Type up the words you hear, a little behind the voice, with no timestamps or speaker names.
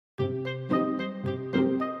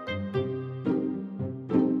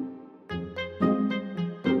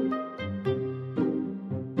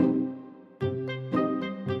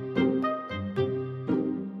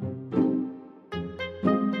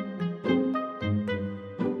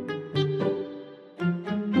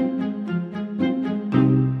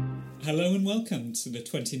welcome to the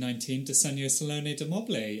 2019 Disegno Salone de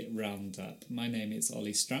Mobile Roundup. My name is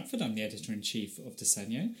Ollie Stratford, I'm the Editor-in-Chief of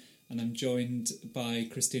Disegno, and I'm joined by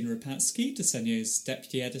Christina Rapatsky, Disegno's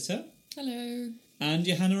Deputy Editor. Hello. And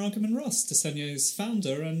Johanna Arguman-Ross, Disegno's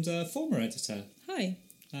founder and former editor. Hi.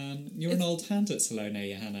 You're an old hand at Salone,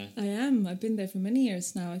 Johanna. I am. I've been there for many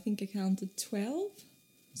years now. I think I counted 12.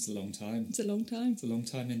 It's a long time. It's a long time. It's a long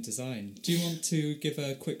time in design. Do you want to give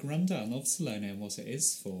a quick rundown of Salone and what it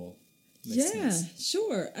is for listeners? Yeah,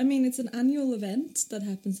 sure. I mean, it's an annual event that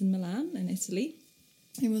happens in Milan, in Italy.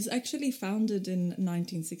 It was actually founded in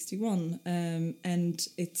 1961, and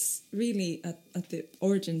it's really, at the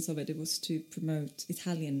origins of it, it was to promote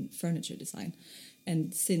Italian furniture design.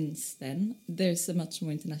 And since then, there's a much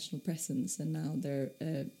more international presence, and now they're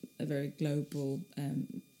a very global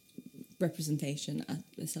representation at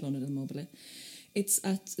the Salone del Mobile. It's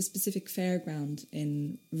at a specific fairground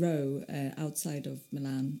in Rho, outside of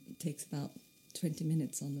Milan. It takes about 20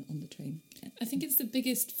 minutes on the train. I think it's the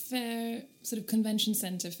biggest fair, sort of convention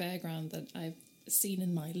centre fairground that I've seen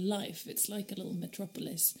in my life. It's like a little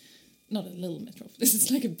metropolis. Not a little metropolis,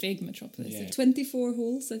 it's like a big metropolis. Yeah. 24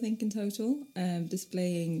 halls, I think, in total,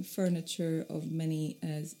 displaying furniture of many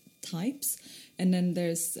types. And then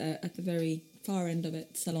there's, at the very far end of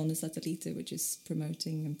it, Salone Satellite, which is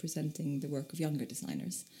promoting and presenting the work of younger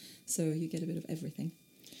designers. So you get a bit of everything.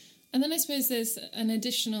 And then I suppose there's an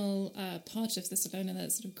additional part of the Salone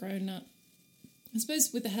that's sort of grown up, I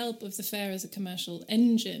suppose, with the help of the fair as a commercial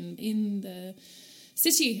engine. In the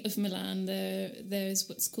city of Milan, there's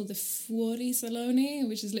what's called the Fuori Salone,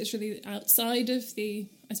 which is literally outside of the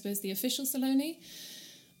official Salone.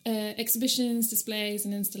 Exhibitions, displays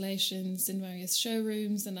and installations in various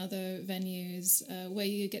showrooms and other venues where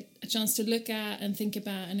you get a chance to look at and think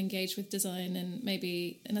about and engage with design, and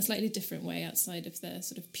maybe in a slightly different way outside of the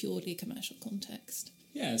sort of purely commercial context.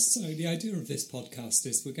 Yeah, so the idea of this podcast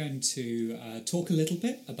is we're going to talk a little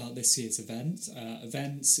bit about this year's event,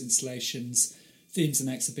 events, installations, themes and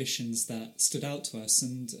exhibitions that stood out to us,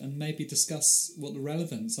 and maybe discuss what the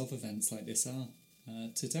relevance of events like this are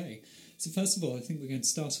today. So first of all, I think we're going to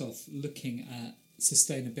start off looking at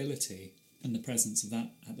sustainability and the presence of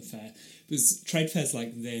that at the fair. Because trade fairs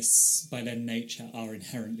like this, by their nature, are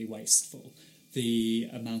inherently wasteful. The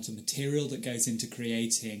amount of material that goes into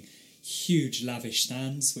creating huge lavish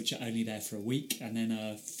stands, which are only there for a week and then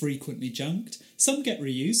are frequently junked. Some get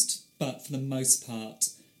reused, but for the most part,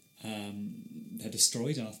 they're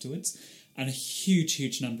destroyed afterwards. And a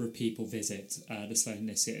huge number of people visit the Salone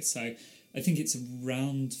this year. So I think it's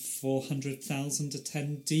around 400,000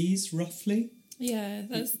 attendees, roughly. Yeah,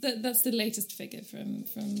 that's the latest figure from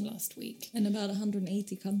last week. And about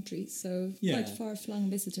 180 countries, so quite far-flung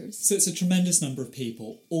visitors. So it's a tremendous number of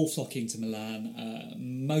people, all flocking to Milan,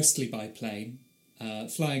 mostly by plane,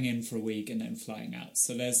 flying in for a week and then flying out.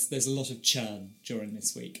 So there's a lot of churn during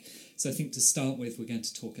this week. So I think to start with, we're going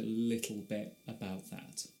to talk a little bit about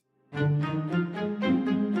that.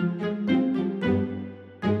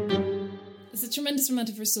 There's a tremendous amount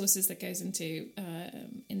of resources that goes into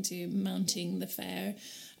mounting the fair,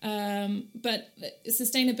 but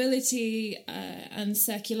sustainability and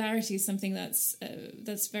circularity is something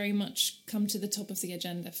that's very much come to the top of the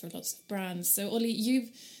agenda for lots of brands. So Ollie,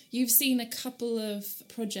 you've seen a couple of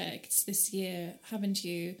projects this year, haven't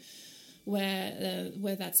you,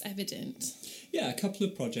 where that's evident? Yeah, a couple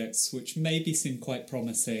of projects which maybe seem quite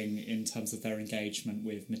promising in terms of their engagement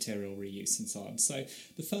with material reuse and so on. So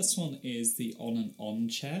the first one is the On and On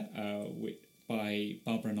chair by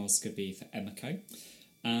Barbara and Oscar B for Emeco.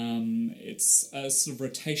 It's a sort of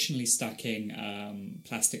rotationally stacking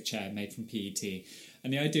plastic chair made from PET.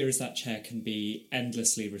 And the idea is that chair can be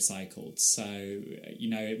endlessly recycled. So,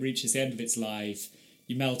 it reaches the end of its life,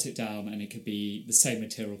 you melt it down, and it could be the same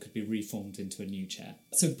material could be reformed into a new chair.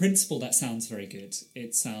 So in principle, that sounds very good.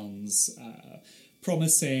 It sounds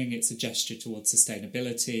promising. It's a gesture towards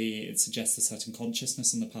sustainability. It suggests a certain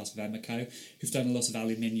consciousness on the part of Emeco, who've done a lot of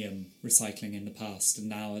aluminium recycling in the past and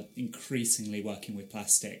now are increasingly working with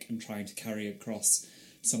plastic and trying to carry across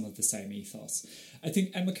some of the same ethos. I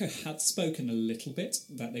think Emeco have spoken a little bit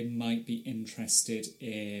that they might be interested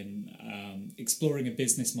in exploring a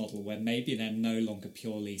business model where maybe they're no longer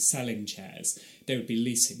purely selling chairs, they would be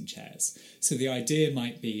leasing chairs. So the idea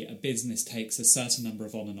might be a business takes a certain number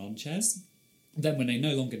of On and On chairs, then when they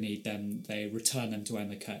no longer need them, they return them to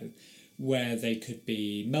Emeco, where they could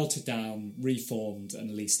be melted down, reformed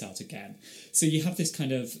and leased out again. So you have this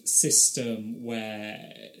kind of system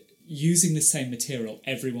where using the same material,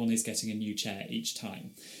 everyone is getting a new chair each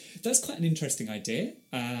time. That's quite an interesting idea,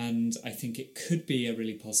 and I think it could be a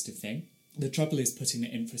really positive thing. The trouble is putting the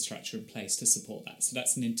infrastructure in place to support that. So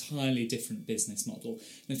that's an entirely different business model.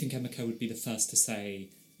 And I think Emeco would be the first to say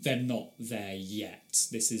they're not there yet.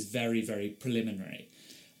 This is very, very preliminary.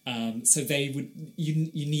 So they would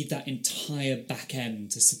you need that entire back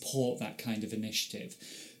end to support that kind of initiative.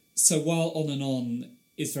 So while On and On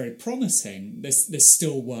is very promising, there's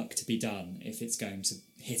still work to be done if it's going to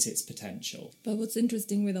hit its potential. But what's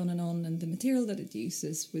interesting with On and the material that it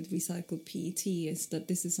uses with recycled PET is that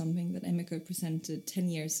this is something that Emeco presented 10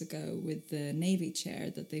 years ago with the Navy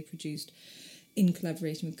chair that they produced in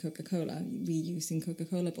collaboration with Coca-Cola, reusing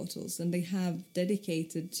Coca-Cola bottles. And they have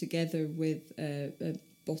dedicated, together with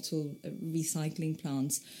bottle recycling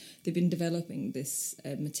plants, they've been developing this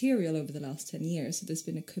material over the last 10 years. So there's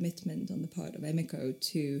been a commitment on the part of Emeco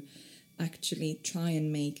to actually try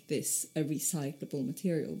and make this a recyclable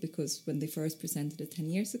material, because when they first presented it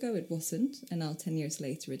 10 years ago it wasn't, and now 10 years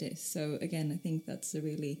later it is. So again, I think that's a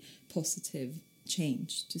really positive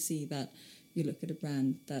change to see that you look at a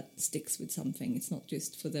brand that sticks with something. It's not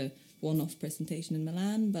just for the one-off presentation in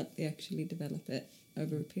Milan, but they actually develop it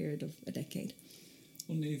over a period of a decade.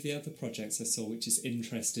 One of the other projects I saw which is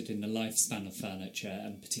interested in the lifespan of furniture,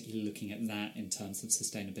 and particularly looking at that in terms of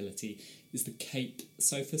sustainability, is the Cape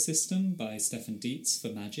sofa system by Stefan Dietz for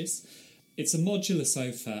Magis. It's a modular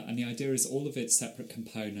sofa, and the idea is all of its separate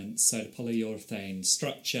components, so the polyurethane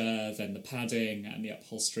structure, then the padding and the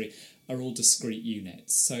upholstery, are all discrete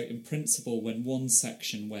units. So in principle, when one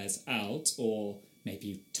section wears out, or maybe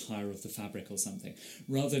you tire of the fabric or something,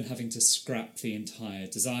 rather than having to scrap the entire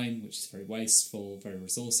design, which is very wasteful, very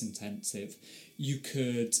resource intensive, you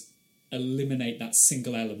could eliminate that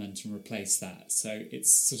single element and replace that. So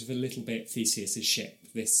it's sort of a little bit Theseus's ship.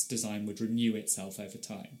 This design would renew itself over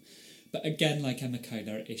time. But again, like Emeco,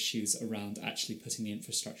 there are issues around actually putting the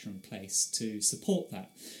infrastructure in place to support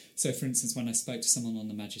that. So, for instance, when I spoke to someone on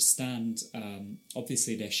the Magis stand,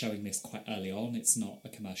 obviously they're showing this quite early on. It's not a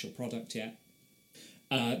commercial product yet.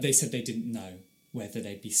 They said they didn't know whether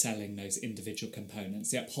they'd be selling those individual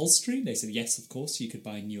components. The upholstery, they said, yes, of course, you could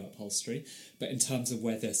buy new upholstery. But in terms of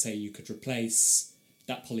whether, say, you could replace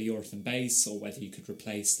that polyurethane base or whether you could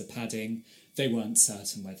replace the padding, they weren't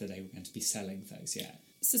certain whether they were going to be selling those yet.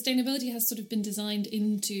 Sustainability has sort of been designed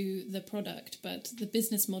into the product, but the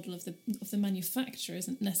business model of the manufacturer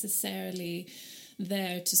isn't necessarily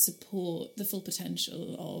there to support the full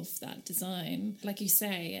potential of that design. Like you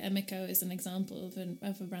say, Emeco is an example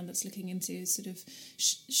of a brand that's looking into sort of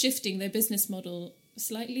shifting their business model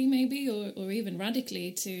slightly, maybe, or even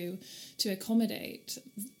radically to accommodate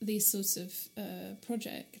these sorts of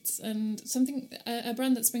projects. And a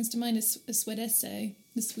brand that springs to mind is Swedese,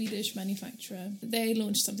 the Swedish manufacturer. They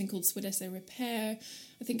launched something called Swedese Repair,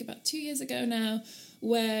 I think about 2 years ago now,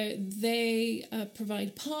 where they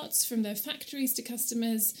provide parts from their factories to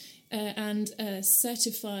customers and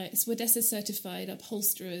Swedese certified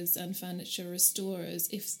upholsterers and furniture restorers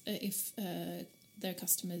if their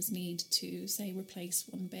customers need to, say, replace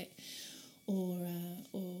one bit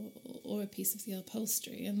or a piece of the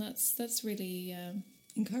upholstery, and that's really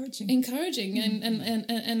encouraging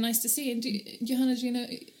and nice to see. And Johanna, do you know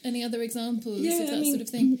any other examples of that sort of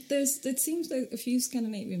thing? It seems like a few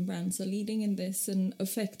Scandinavian brands are leading in this, and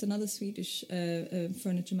Effect, another Swedish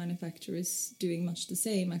furniture manufacturer, is doing much the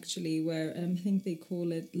same, actually, where I think they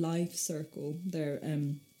call it Life Circle, their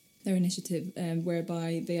initiative,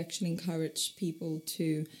 whereby they actually encourage people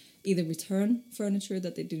to either return furniture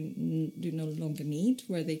that they do no longer need,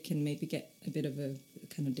 where they can maybe get a bit of a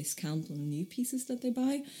kind of discount on the new pieces that they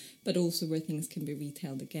buy, but also where things can be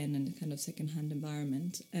retailed again in a kind of second-hand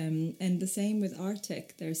environment. And the same with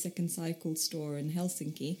Artec, their Second Cycle store in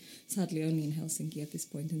Helsinki, sadly only in Helsinki at this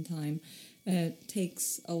point in time,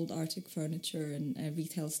 takes old Artec furniture and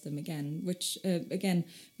retails them again, which, again,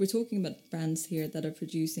 we're talking about brands here that are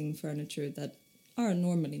producing furniture that are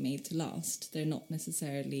normally made to last. They're not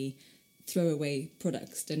necessarily throwaway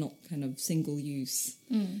products. They're not kind of single-use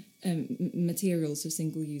materials or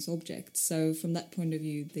single-use objects. So from that point of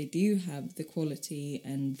view, they do have the quality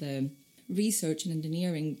and the research and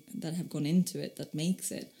engineering that have gone into it that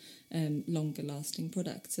makes it longer-lasting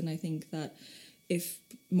products. And I think that if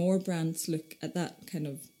more brands look at that kind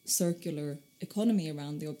of circular economy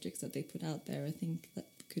around the objects that they put out there, I think that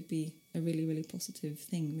could be a really, really positive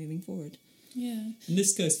thing moving forward. Yeah. And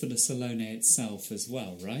this goes for the Salone itself as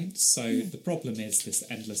well, right? So the problem is this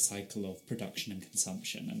endless cycle of production and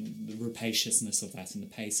consumption and the rapaciousness of that and the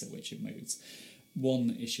pace at which it moves.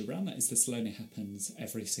 One issue around that is the Salone happens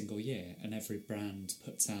every single year, and every brand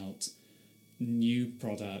puts out new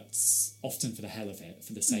products, often for the hell of it,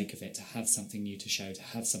 for the sake of it, to have something new to show, to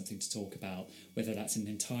have something to talk about, whether that's an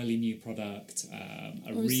entirely new product,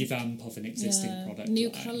 a revamp of an existing product.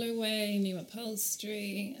 New colourway, new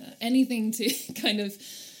upholstery, anything to kind of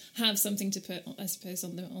have something to put, I suppose,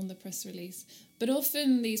 on the press release. But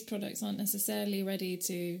often these products aren't necessarily ready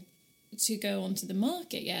to go onto the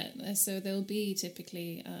market yet, so there'll be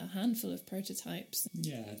typically a handful of prototypes.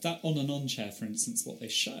 Yeah, that on and on chair, for instance, what they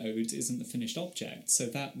showed isn't the finished object, so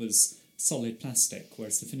that was solid plastic,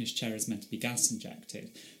 whereas the finished chair is meant to be gas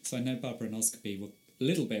injected. So I know Barbara and Oscarby were a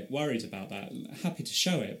little bit worried about that, happy to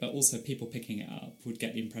show it, but also people picking it up would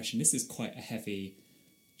get the impression this is quite a heavy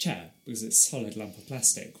chair because it's a solid lump of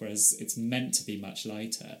plastic, whereas it's meant to be much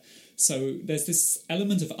lighter. So there's this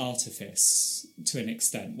element of artifice to an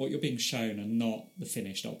extent. What you're being shown are not the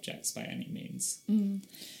finished objects by any means.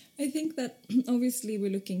 I think that obviously we're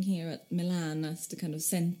looking here at Milan as the kind of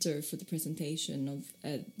centre for the presentation of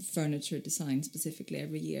furniture design specifically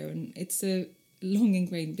every year, and it's a long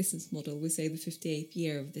ingrained business model. We say the 58th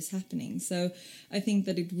year of this happening. So I think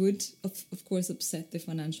that it would, of course, upset the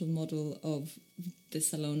financial model of the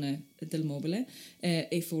Salone del Mobile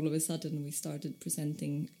if all of a sudden we started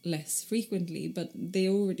presenting less frequently. But they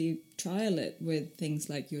already trial it with things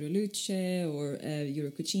like Euroluce or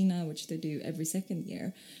Eurocucina, which they do every second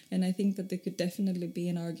year. And I think that there could definitely be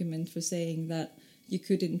an argument for saying that you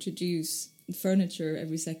could introduce furniture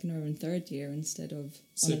every second or third year instead of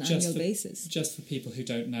on an annual basis. Just for people who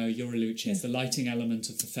don't know, Euroluce is the lighting element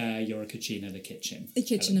of the fair, Eurocucina the kitchen. The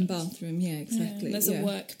kitchen and bathroom, exactly. Yeah, there's a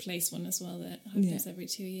workplace one as well that happens every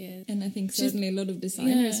 2 years. And I think certainly a lot of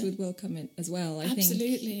designers would welcome it as well. I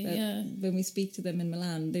Absolutely, think that when we speak to them in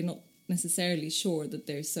Milan, they're not necessarily sure that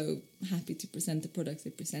they're so happy to present the products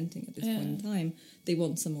they're presenting at this point in time. They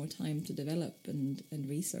want some more time to develop and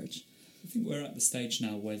research. I think we're at the stage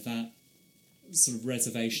now where that sort of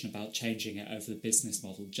reservation about changing it over the business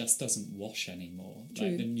model just doesn't wash anymore. True.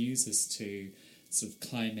 Like the news as to sort of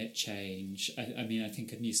climate change. I mean, I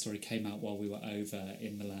think a news story came out while we were over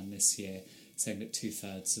in Milan this year saying that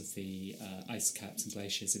 2/3 of the ice caps and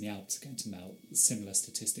glaciers in the Alps are going to melt. Similar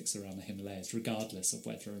statistics around the Himalayas, regardless of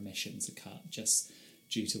whether emissions are cut, just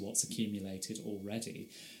due to what's accumulated already.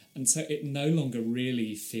 And so it no longer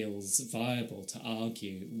really feels viable to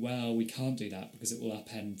argue, well, we can't do that because it will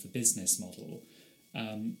upend the business model.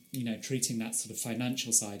 Treating that sort of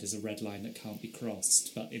financial side as a red line that can't be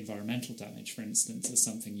crossed, but environmental damage, for instance, is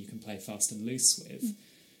something you can play fast and loose with.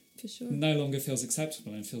 For sure. No longer feels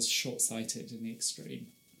acceptable and feels short-sighted in the extreme.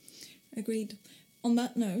 Agreed. On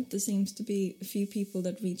that note, there seems to be a few people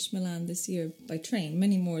that reached Milan this year by train,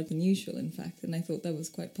 many more than usual, in fact, and I thought that was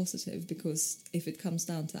quite positive because if it comes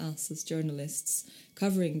down to us as journalists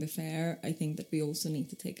covering the fair, I think that we also need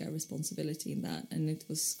to take our responsibility in that, and it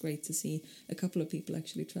was great to see a couple of people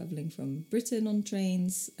actually travelling from Britain on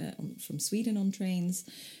trains, from Sweden on trains,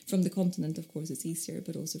 from the continent, of course, it's easier,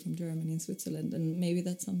 but also from Germany and Switzerland, and maybe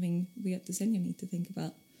that's something we at Desenio need to think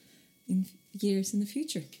about in years in the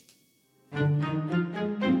future.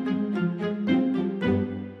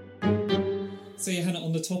 So, Johanna,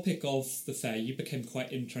 on the topic of the fair, you became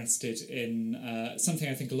quite interested in something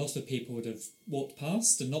I think a lot of people would have walked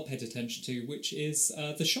past and not paid attention to, which is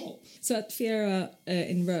the shop. So at Fiera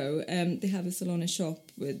in Rho, they have a Salone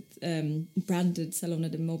shop with branded Salone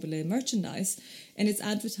del Mobile merchandise, and it's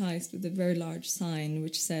advertised with a very large sign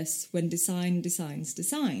which says, "When design designs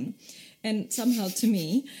design." And somehow to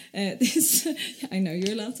me, this, I know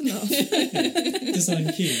you're allowed to laugh.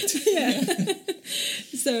 Design cubed. Yeah.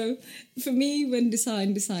 So for me, when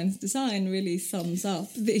design designs design really sums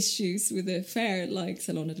up the issues with a fair like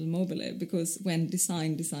Salone del Mobile, because when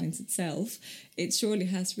design designs itself, it surely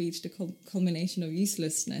has reached a culmination of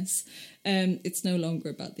uselessness. It's no longer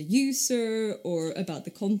about the user or about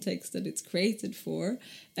the context that it's created for,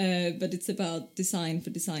 but it's about design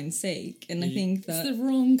for design's sake. And I think that... It's the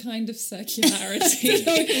wrong kind of circularity.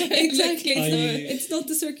 Exactly. It's not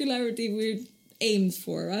the circularity we're aimed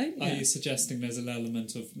for, right? Are you suggesting there's an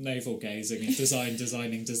element of navel-gazing in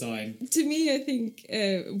designing design? To me, I think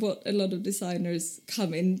what a lot of designers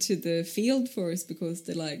come into the field for is because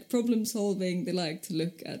they like problem solving, they like to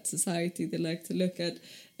look at society, they like to look at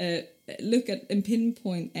and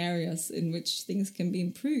pinpoint areas in which things can be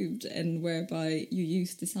improved and whereby you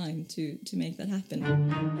use design to make that happen.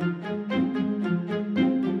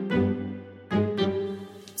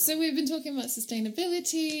 So we've been talking about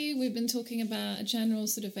sustainability, we've been talking about a general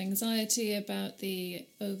sort of anxiety about the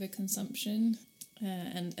overconsumption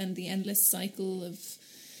and the endless cycle of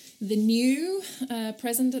the new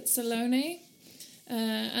present at Salone.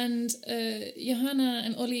 And Johanna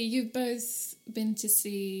and Ollie, you've both been to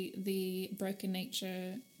see the Broken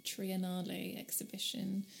Nature Triennale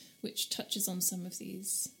exhibition, which touches on some of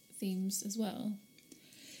these themes as well.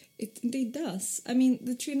 It indeed does. I mean,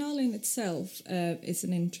 the Triennale in itself is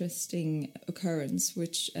an interesting occurrence,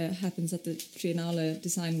 which happens at the Triennale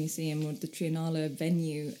Design Museum, or the Triennale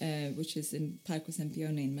venue, which is in Parco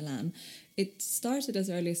Sempione in Milan. It started as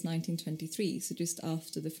early as 1923, so just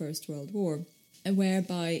after the First World War,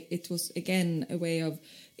 whereby it was, again, a way of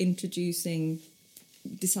introducing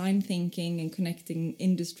design thinking and connecting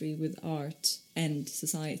industry with art and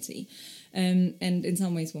society. And in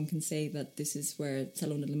some ways one can say that this is where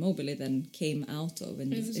Salone del Mobile then came out of in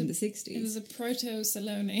the 60s. It was a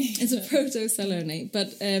proto-Salone. It's a proto-Salone,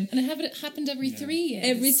 but... and it happened every 3 years.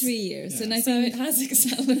 Every 3 years. Yeah. And I so think it has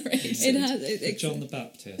accelerated. It has. John the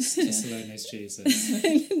Baptist, to Salone's Jesus.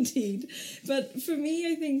 Indeed. But for me,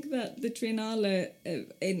 I think that the Triennale,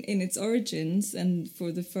 in its origins and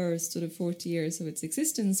for the first sort of 40 years of its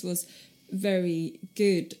existence, was very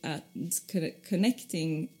good at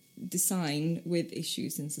connecting design with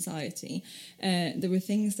issues in society. There were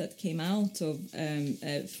things that came out of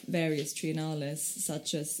various triennales,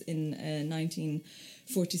 such as in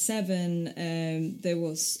 1947 there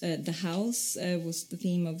was The House was the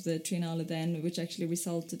theme of the Triennale then, which actually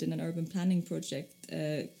resulted in an urban planning project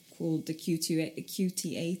called the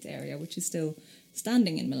QT8 area, which is still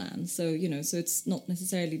standing in Milan. So, so it's not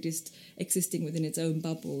necessarily just existing within its own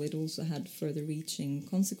bubble. It also had further reaching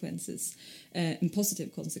consequences and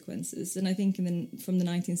positive consequences. And I think from the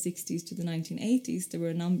 1960s to the 1980s, there were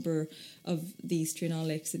a number of these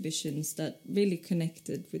Triennale exhibitions that really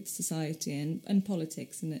connected with society and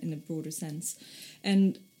politics in a broader sense.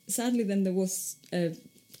 And sadly, then there was a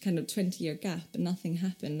kind of 20-year gap and nothing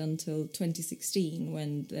happened until 2016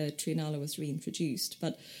 when the Triennale was reintroduced.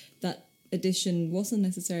 But that edition wasn't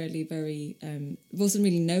necessarily wasn't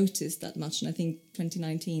really noticed that much, and I think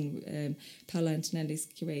 2019 Paola Antonelli's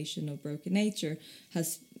curation of Broken Nature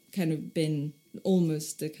has kind of been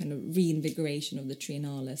almost a kind of reinvigoration of the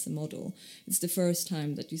Triennale as a model. It's the first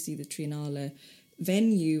time that you see the Triennale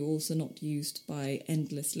venue also not used by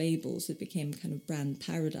endless labels. It became kind of brand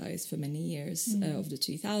paradise for many years of the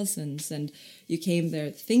 2000s, and you came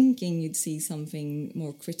there thinking you'd see something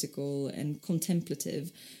more critical and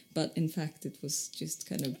contemplative, but in fact it was just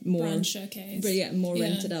kind of more brand showcase. But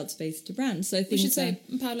rented out space to brands. So I think we should say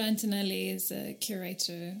Paola Antonelli is a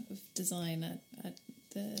curator of design at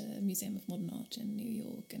the Museum of Modern Art in New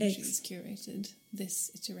York, and she's curated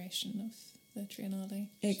this iteration of the Triennale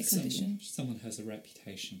exhibition. Someone who has a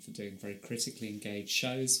reputation for doing very critically engaged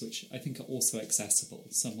shows, which I think are also accessible.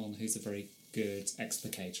 Someone who's a very good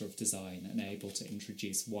explicator of design and able to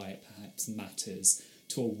introduce why it perhaps matters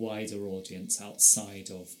to a wider audience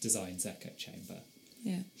outside of design's echo chamber.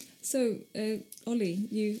 Yeah. So, Ollie,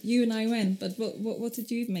 you and I went, but what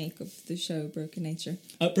did you make of the show Broken Nature?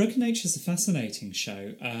 Broken Nature is a fascinating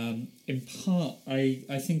show. In part,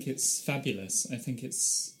 I think it's fabulous. I think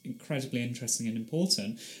it's incredibly interesting and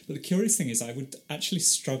important. But the curious thing is I would actually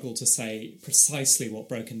struggle to say precisely what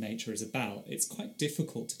Broken Nature is about. It's quite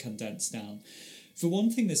difficult to condense down. For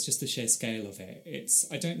one thing, there's just the sheer scale of it.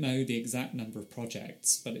 I don't know the exact number of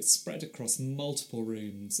projects, but it's spread across multiple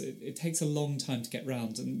rooms. It takes a long time to get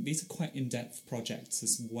round, and these are quite in-depth projects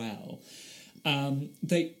as well.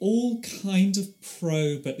 They all kind of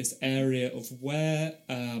probe at this area of where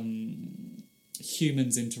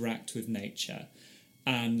humans interact with nature,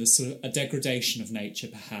 and the sort of a degradation of nature,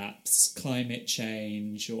 perhaps, climate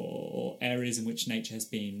change, or areas in which nature has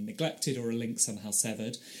been neglected or a link somehow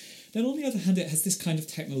severed. Then on the other hand, it has this kind of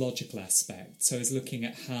technological aspect, so it's looking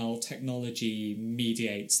at how technology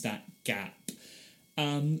mediates that gap.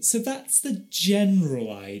 So that's the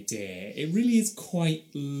general idea. It really is quite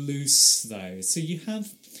loose, though. So you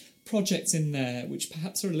have projects in there which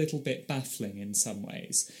perhaps are a little bit baffling in some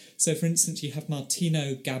ways. So, for instance, you have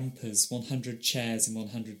Martino Gampa's 100 Chairs in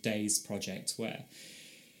 100 Days project, where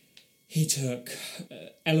he took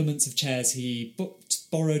elements of chairs he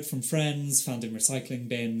borrowed from friends, found in recycling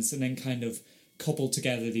bins, and then kind of cobbled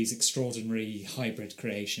together these extraordinary hybrid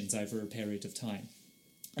creations over a period of time.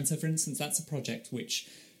 And so, for instance, that's a project which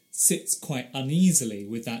sits quite uneasily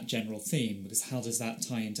with that general theme, because how does that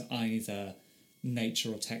tie into either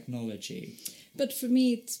nature or technology? But for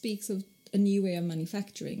me, it speaks of a new way of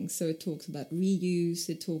manufacturing. So it talks about reuse,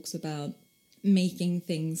 it talks about making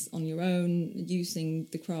things on your own, using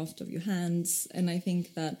the craft of your hands. And I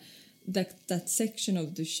think that section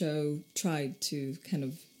of the show tried to kind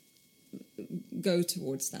of go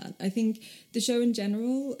towards that. I think the show in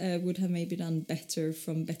general would have maybe done better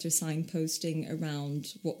from better signposting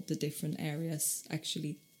around what the different areas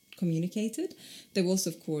actually communicated. There was,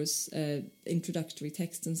 of course, introductory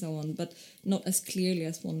text and so on, but not as clearly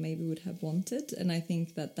as one maybe would have wanted. And I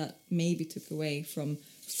think that maybe took away from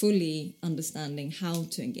fully understanding how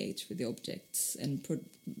to engage with the objects and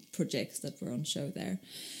projects that were on show there.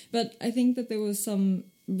 But I think that there was some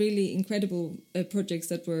really incredible projects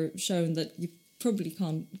that were shown that you probably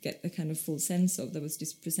can't get a kind of full sense of, that was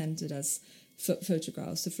just presented as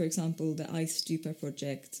photographs. So, for example, the Ice Stupa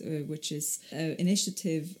project, which is an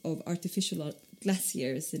initiative of artificial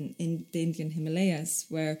glaciers in the Indian Himalayas,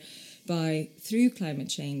 whereby through climate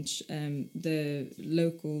change, the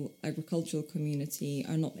local agricultural community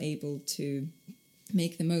are not able to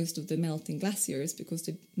make the most of the melting glaciers because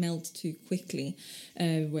they melt too quickly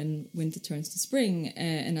when winter turns to spring,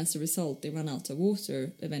 and as a result they run out of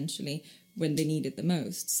water eventually when they need it the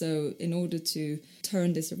most. So in order to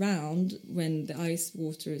turn this around, when the ice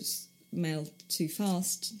waters melt too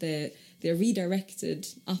fast, they're redirected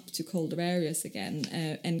up to colder areas again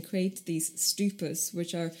and create these stupas,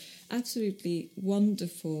 which are absolutely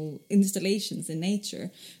wonderful installations in nature,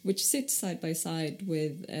 which sit side by side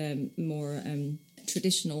with more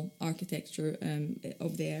traditional architecture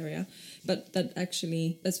of the area, but that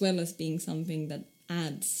actually, as well as being something that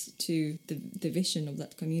adds to the vision of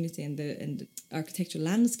that community and the architectural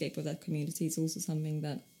landscape of that community, is also something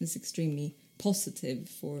that is extremely positive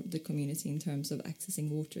for the community in terms of accessing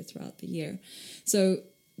water throughout the year. So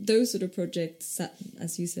those sort of projects sat,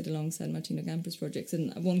 as you said, alongside Martino Gamper's projects,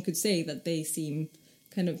 and one could say that they seem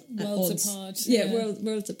kind of worlds apart.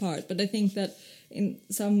 Worlds apart. But I think that in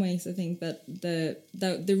some ways, I think that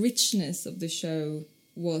the richness of the show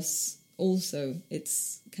was also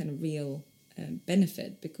its kind of real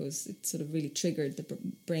benefit, because it sort of really triggered the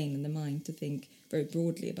brain and the mind to think very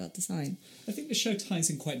broadly about design. I think the show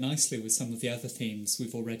ties in quite nicely with some of the other themes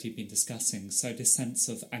we've already been discussing. So this sense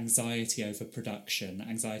of anxiety over production,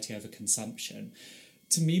 anxiety over consumption.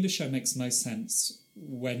 To me, the show makes most sense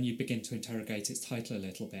when you begin to interrogate its title a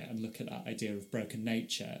little bit and look at that idea of broken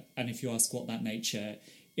nature. And if you ask what that nature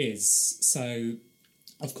is, so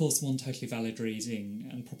of course, one totally valid reading,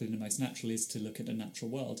 and probably the most natural, is to look at the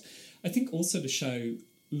natural world. I think also the show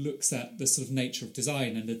looks at the sort of nature of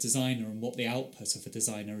design and the designer and what the output of a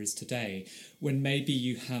designer is today, when maybe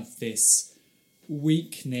you have this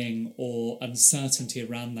weakening or uncertainty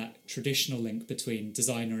around that traditional link between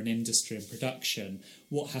designer and industry and production.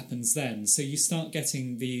 What happens then? So you start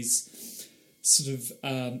getting these sort of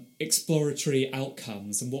exploratory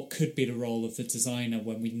outcomes and what could be the role of the designer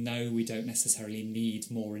when we know we don't necessarily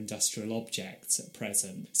need more industrial objects at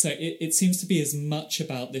present. So it seems to be as much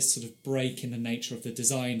about this sort of break in the nature of the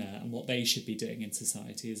designer and what they should be doing in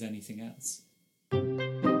society as anything else.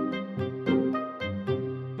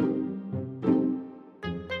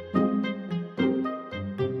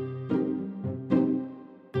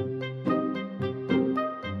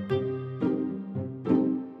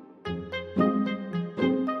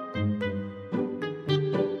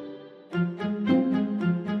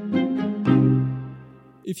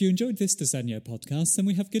 If you enjoyed this Disegno podcast, then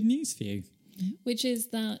we have good news for you. Which is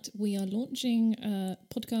that we are launching a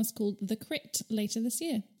podcast called The Crit later this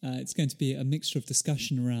year. It's going to be a mixture of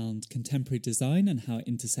discussion around contemporary design and how it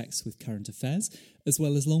intersects with current affairs, as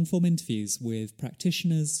well as long-form interviews with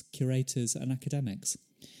practitioners, curators and academics.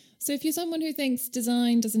 So if you're someone who thinks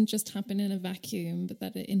design doesn't just happen in a vacuum, but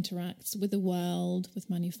that it interacts with the world, with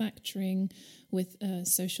manufacturing, with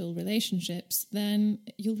social relationships, then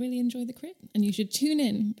you'll really enjoy The Crit, and you should tune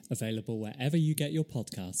in. Available wherever you get your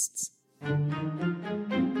podcasts.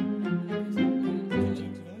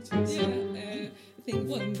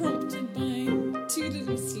 What prompted by too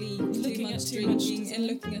little sleep, too much drinking, and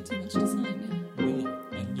looking at too much design.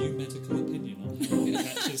 A new medical opinion on how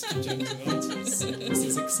it catches conjunctivitis. This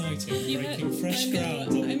is exciting, breaking fresh ground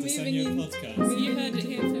on the Disegno podcast. You heard it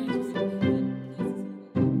here